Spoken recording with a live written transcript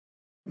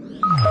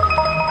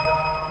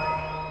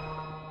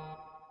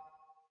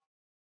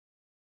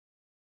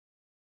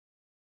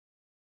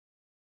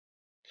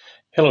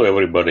Hello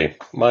everybody,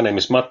 my name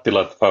is Matti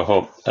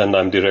Latvaho and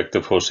I'm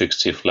Director for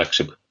 6G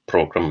Flagship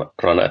Program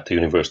run at the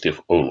University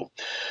of Oulu.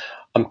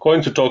 I'm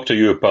going to talk to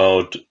you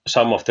about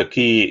some of the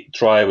key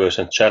drivers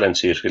and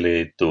challenges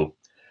related to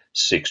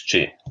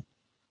 6G.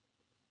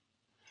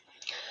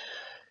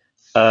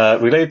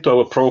 Related to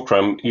our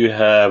program, you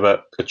have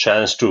a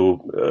chance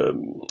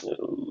to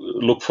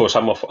look for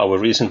some of our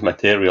recent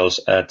materials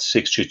at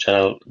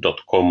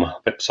 6gchannel.com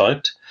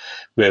website,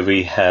 where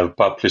we have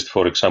published,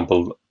 for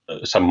example,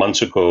 some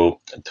months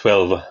ago,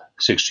 12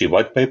 6G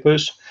white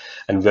papers,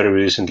 and very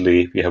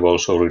recently we have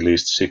also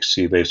released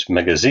 6G Waves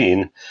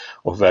magazine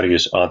of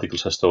various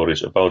articles and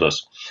stories about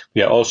us.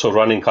 We are also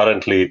running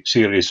currently a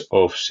series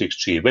of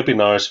 6G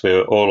webinars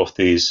where all of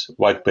these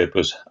white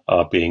papers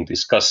are being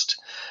discussed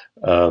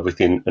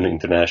within an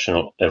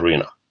international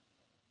arena.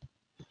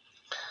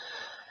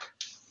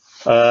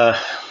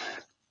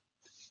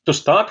 To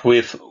start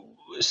with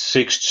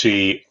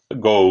 6G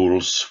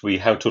goals, we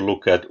have to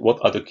look at what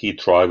are the key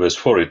drivers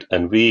for it.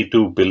 And we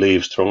do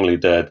believe strongly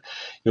that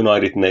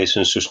United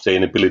Nations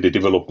Sustainability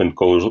Development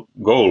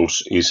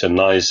Goals is a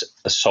nice,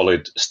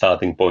 solid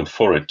starting point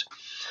for it.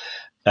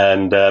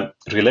 And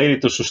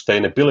related to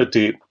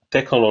sustainability,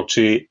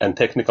 technology and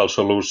technical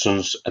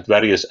solutions at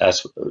various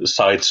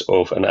sides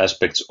of and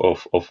aspects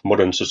of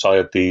modern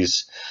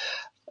societies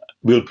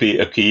will play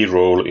a key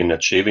role in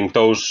achieving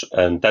those.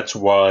 And that's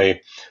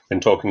why when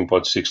talking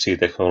about 6G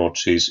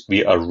technologies,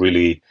 we are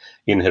really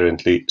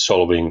inherently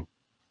solving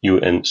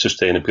UN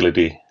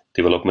Sustainability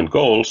Development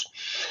Goals.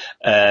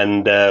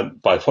 And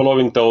by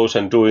following those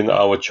and doing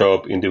our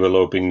job in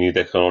developing new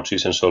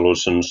technologies and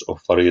solutions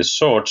of various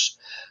sorts,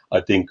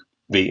 I think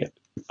we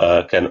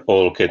can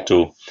all get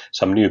to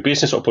some new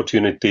business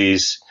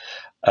opportunities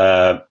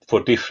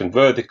for different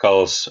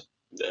verticals,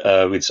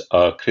 which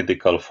are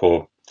critical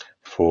for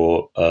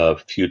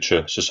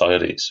future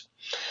societies.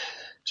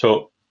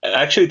 So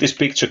actually this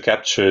picture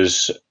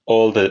captures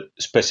all the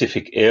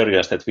specific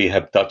areas that we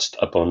have touched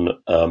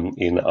upon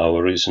in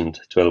our recent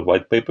 12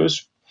 white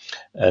papers.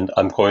 And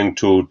I'm going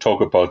to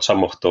talk about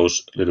some of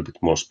those a little bit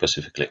more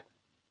specifically.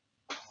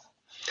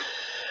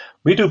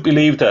 We do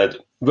believe that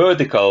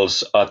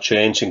verticals are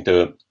changing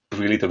the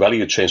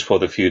value chains for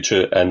the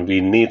future, and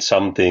we need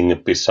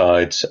something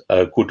besides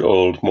good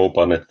old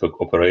mobile network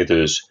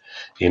operators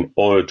in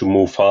order to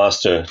move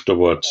faster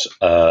towards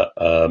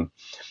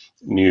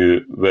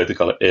new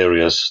vertical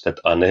areas that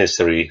are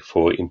necessary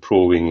for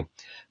improving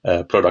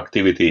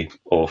productivity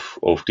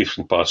of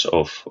different parts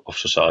of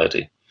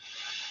society.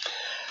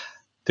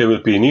 There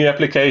will be new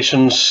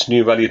applications,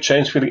 new value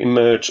chains will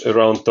emerge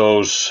around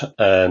those,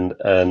 and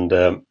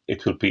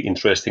it will be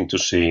interesting to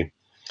see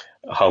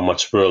how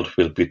much world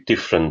will be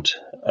different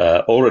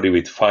already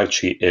with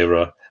 5G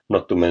era,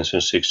 not to mention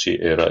 6G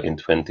era in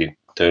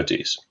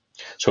 2030s.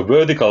 So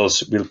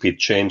verticals will be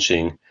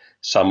changing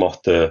some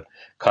of the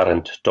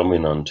current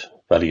dominant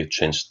value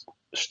chain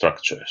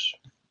structures.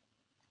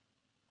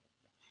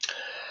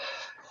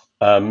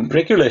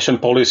 Regulation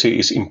policy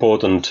is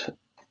important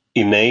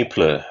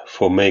enabler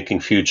for making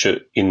future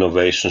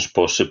innovations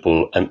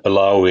possible and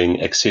allowing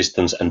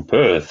existence and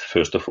birth,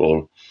 first of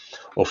all,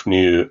 of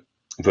new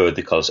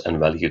verticals and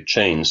value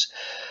chains.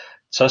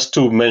 Just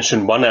to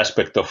mention one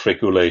aspect of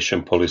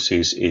regulation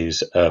policies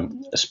is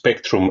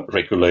spectrum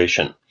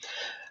regulation,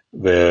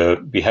 where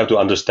we have to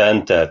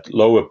understand that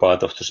lower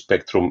part of the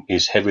spectrum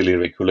is heavily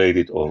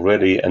regulated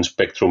already, and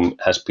spectrum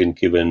has been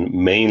given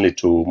mainly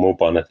to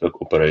mobile network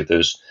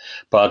operators,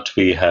 but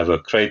we have a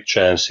great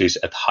chances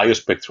at higher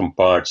spectrum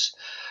parts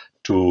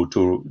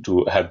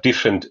to have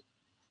different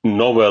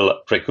novel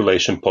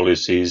regulation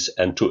policies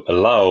and to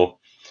allow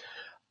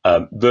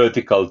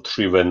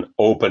vertical-driven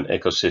open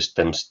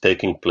ecosystems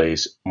taking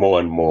place more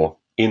and more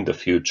in the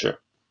future.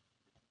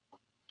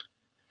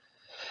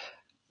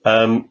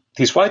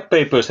 These white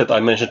papers that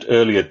I mentioned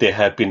earlier, they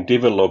have been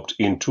developed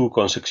in 2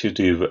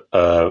 consecutive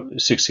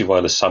 6G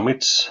wireless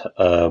summits,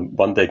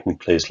 one taking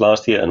place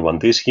last year and one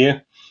this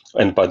year.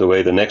 And by the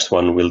way, the next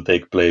one will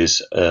take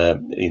place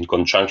in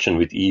conjunction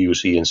with EU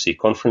CNC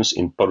conference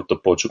in Porto,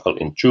 Portugal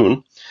in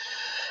June.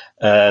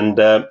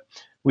 And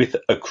with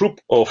a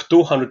group of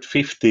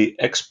 250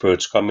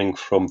 experts coming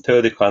from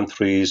 30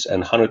 countries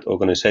and 100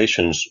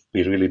 organizations,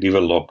 we really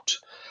developed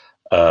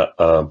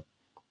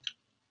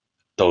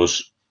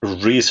those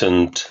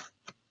recent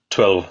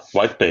 12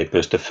 white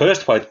papers. The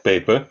first white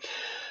paper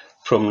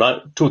from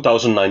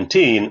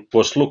 2019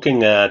 was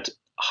looking at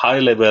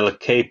high-level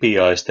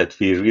KPIs that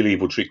we really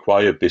would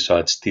require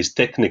besides these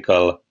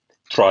technical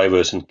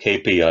drivers and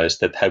KPIs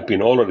that have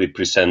been already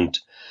present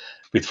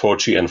with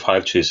 4G and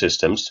 5G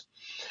systems.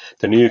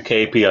 The new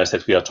KPIs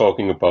that we are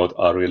talking about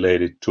are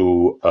related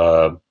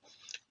to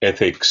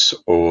ethics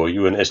or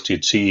UN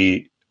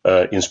SDG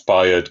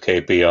inspired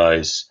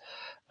KPIs,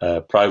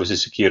 privacy,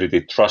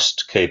 security,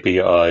 trust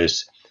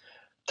KPIs,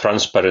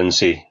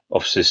 transparency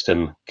of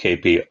system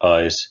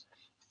KPIs,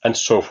 and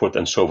so forth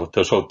and so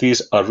forth. So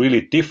these are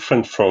really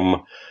different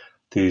from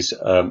these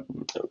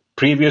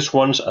previous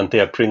ones, and they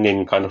are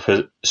bringing kind of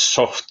a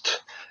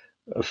soft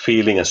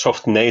feeling, a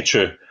soft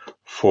nature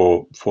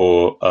for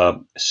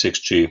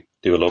 6G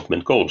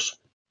development goals.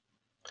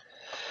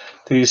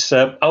 This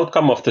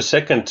outcome of the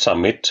second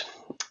summit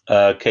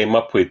came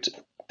up with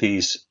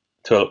these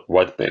 12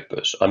 white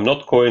papers. I'm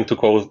not going to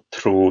go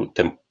through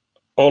them,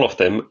 all of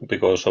them,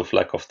 because of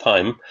lack of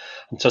time.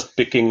 I'm just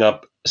picking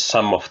up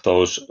some of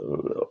those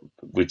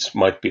which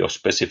might be of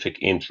specific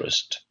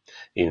interest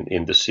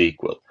in the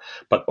sequel.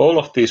 But all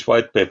of these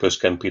white papers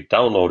can be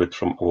downloaded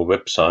from our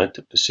website,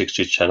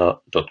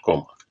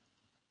 6gchannel.com.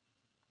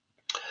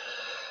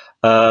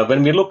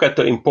 When we look at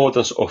the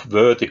importance of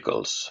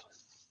verticals,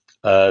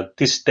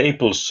 this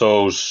table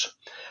shows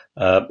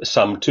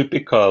some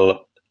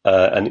typical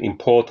and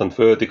important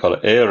vertical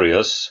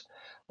areas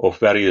of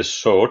various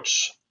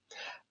sorts,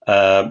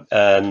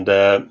 and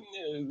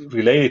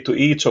related to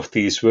each of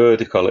these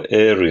vertical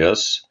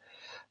areas,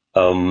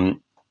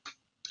 some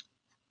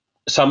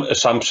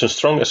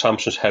strong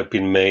assumptions have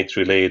been made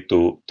related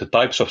to the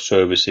types of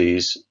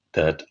services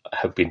that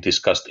have been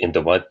discussed in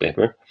the white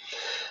paper.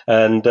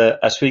 And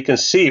as we can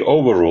see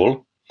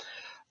overall,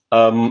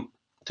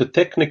 the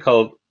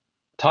technical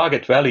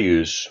target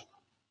values,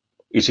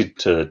 is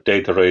it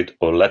data rate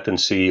or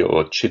latency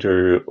or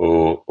jitter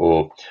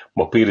or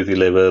mobility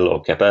level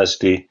or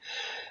capacity,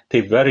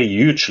 they vary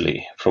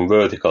hugely from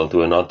vertical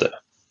to another.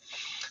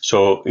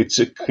 So it's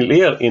a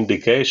clear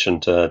indication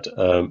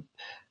that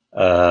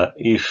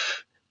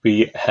if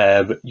we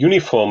have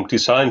uniform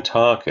design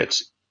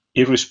targets,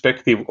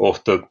 irrespective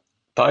of the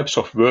types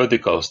of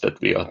verticals that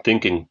we are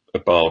thinking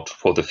about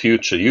for the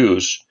future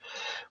use,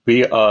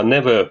 we are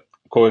never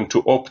going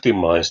to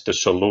optimize the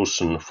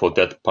solution for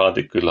that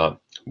particular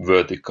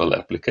vertical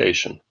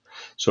application.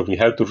 So we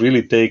have to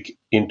really take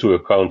into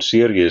account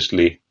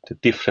seriously the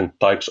different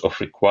types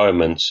of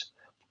requirements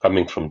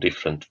coming from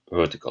different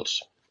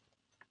verticals.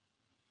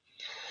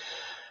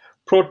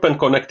 Broadband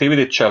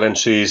connectivity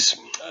challenges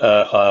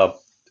are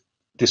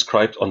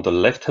described on the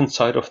left-hand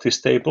side of this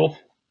table,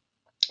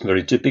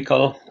 very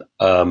typical,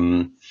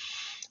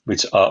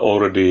 which are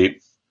already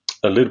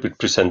a little bit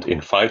present in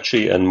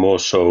 5G and more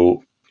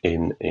so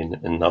in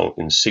now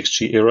in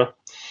 6G era.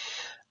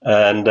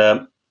 And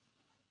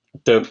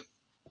the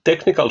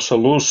technical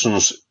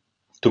solutions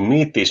to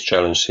meet these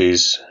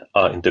challenges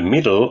are in the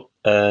middle.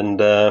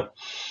 And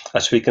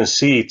as we can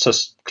see,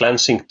 just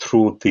glancing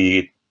through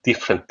the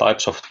different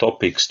types of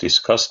topics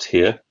discussed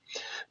here,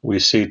 we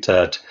see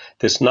that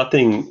there's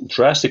nothing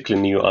drastically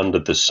new under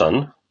the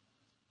sun.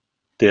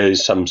 There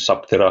is some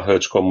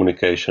sub-terahertz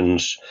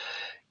communications,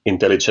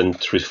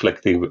 intelligent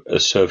reflective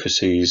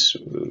surfaces,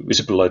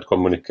 visible light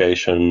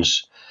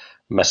communications,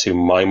 massive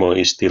MIMO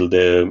is still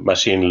there,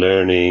 machine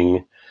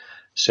learning,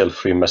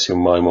 self-free massive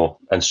MIMO,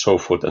 and so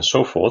forth and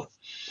so forth.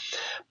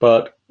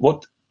 But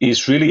what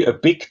is really a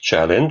big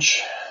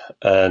challenge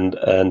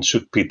and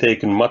should be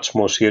taken much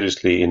more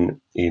seriously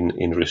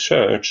in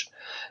research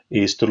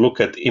is to look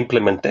at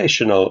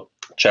implementational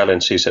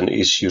challenges and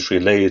issues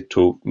related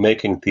to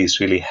making these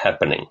really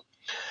happening.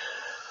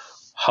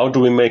 How do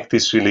we make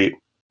this really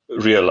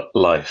real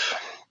life?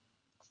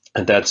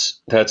 And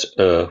that's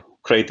a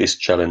greatest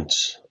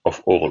challenge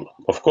of all.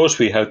 Of course,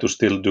 we have to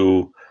still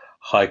do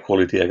high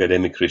quality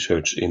academic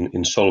research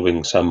in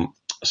solving some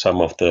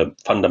of the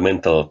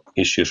fundamental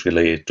issues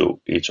related to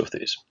each of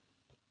these.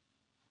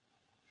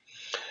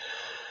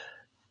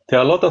 There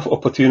are a lot of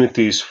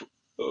opportunities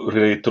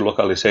related to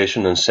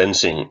localization and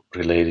sensing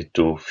related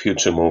to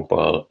future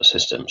mobile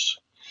systems.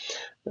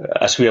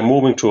 As we are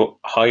moving to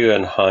higher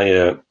and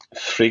higher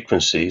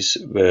frequencies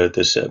where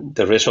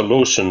the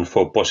resolution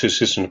for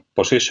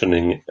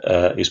positioning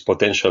is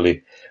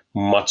potentially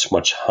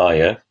much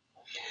higher,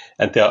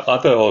 and there are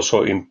other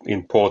also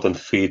important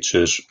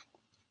features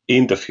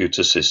in the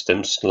future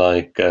systems,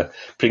 like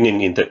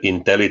bringing in the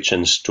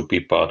intelligence to be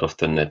part of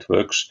the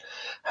networks,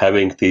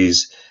 having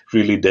these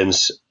really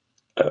dense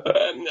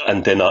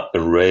antenna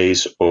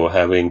arrays, or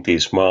having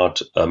these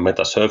smart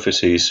meta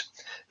surfaces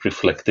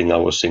reflecting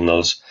our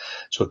signals.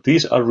 So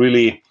these are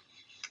really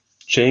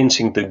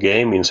changing the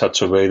game in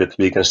such a way that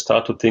we can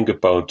start to think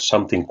about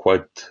something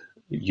quite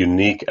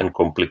unique and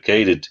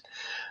complicated.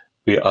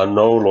 We are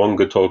no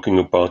longer talking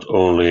about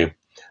only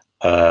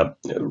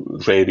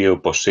radio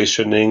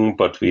positioning,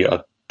 but we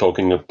are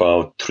talking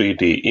about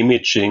 3D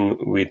imaging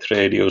with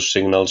radio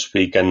signals.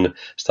 We can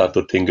start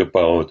to think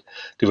about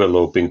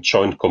developing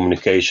joint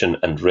communication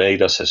and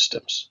radar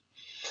systems.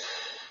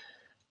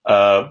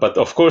 But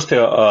of course,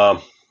 there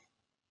are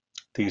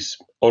these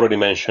already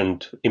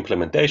mentioned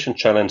implementation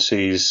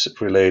challenges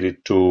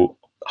related to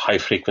high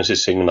frequency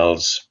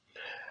signals,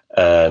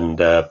 and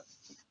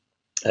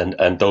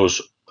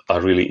those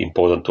are really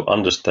important to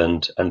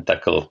understand and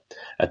tackle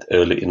at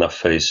early enough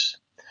phase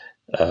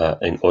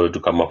in order to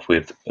come up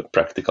with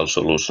practical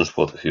solutions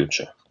for the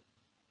future.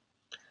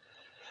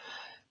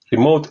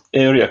 Remote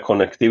area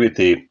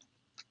connectivity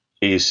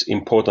is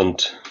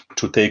important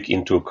to take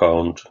into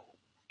account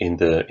in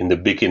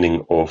the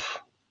beginning of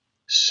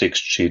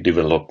 6G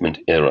development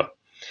era.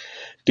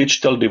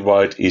 Digital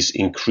divide is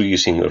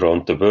increasing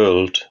around the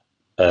world,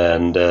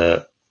 and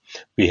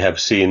we have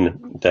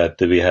seen that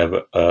we have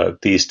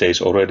these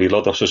days already a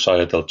lot of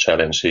societal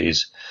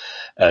challenges,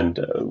 and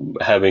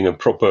having a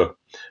proper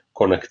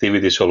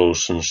connectivity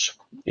solutions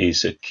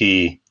is a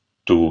key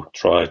to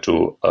try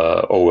to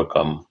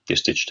overcome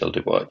this digital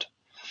divide.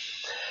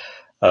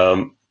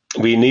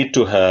 We need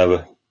to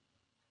have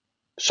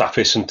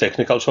sufficient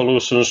technical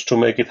solutions to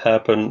make it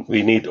happen.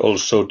 We need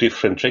also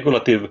different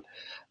regulative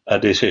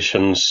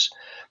decisions,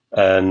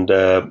 and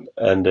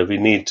we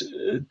need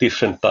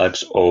different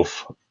types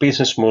of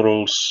business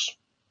models.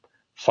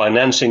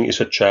 Financing is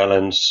a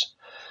challenge.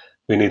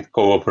 We need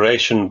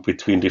cooperation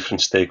between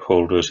different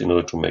stakeholders in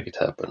order to make it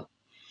happen.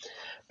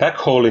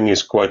 Backhauling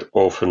is quite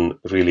often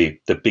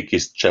really the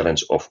biggest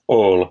challenge of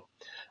all,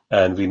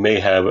 and we may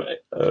have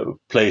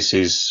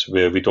places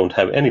where we don't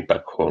have any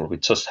backhaul. We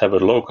just have a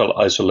local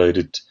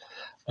isolated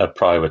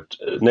private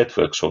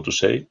network, so to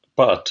say,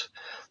 but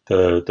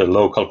the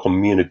local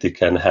community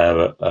can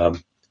have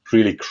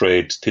really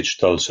great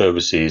digital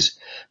services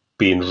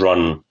being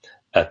run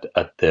at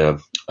their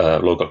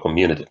local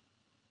community.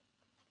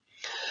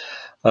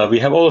 We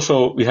have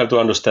to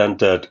understand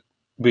that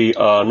we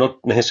are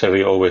not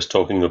necessarily always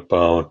talking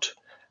about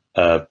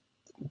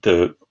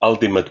the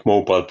ultimate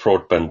mobile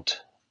broadband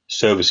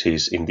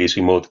services in these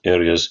remote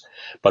areas,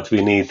 but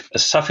we need a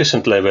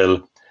sufficient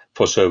level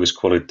for service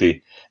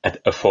quality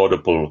at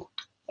affordable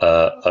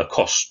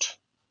cost.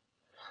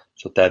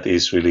 So that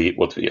is really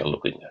what we are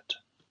looking at.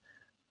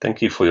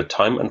 Thank you for your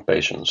time and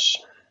patience.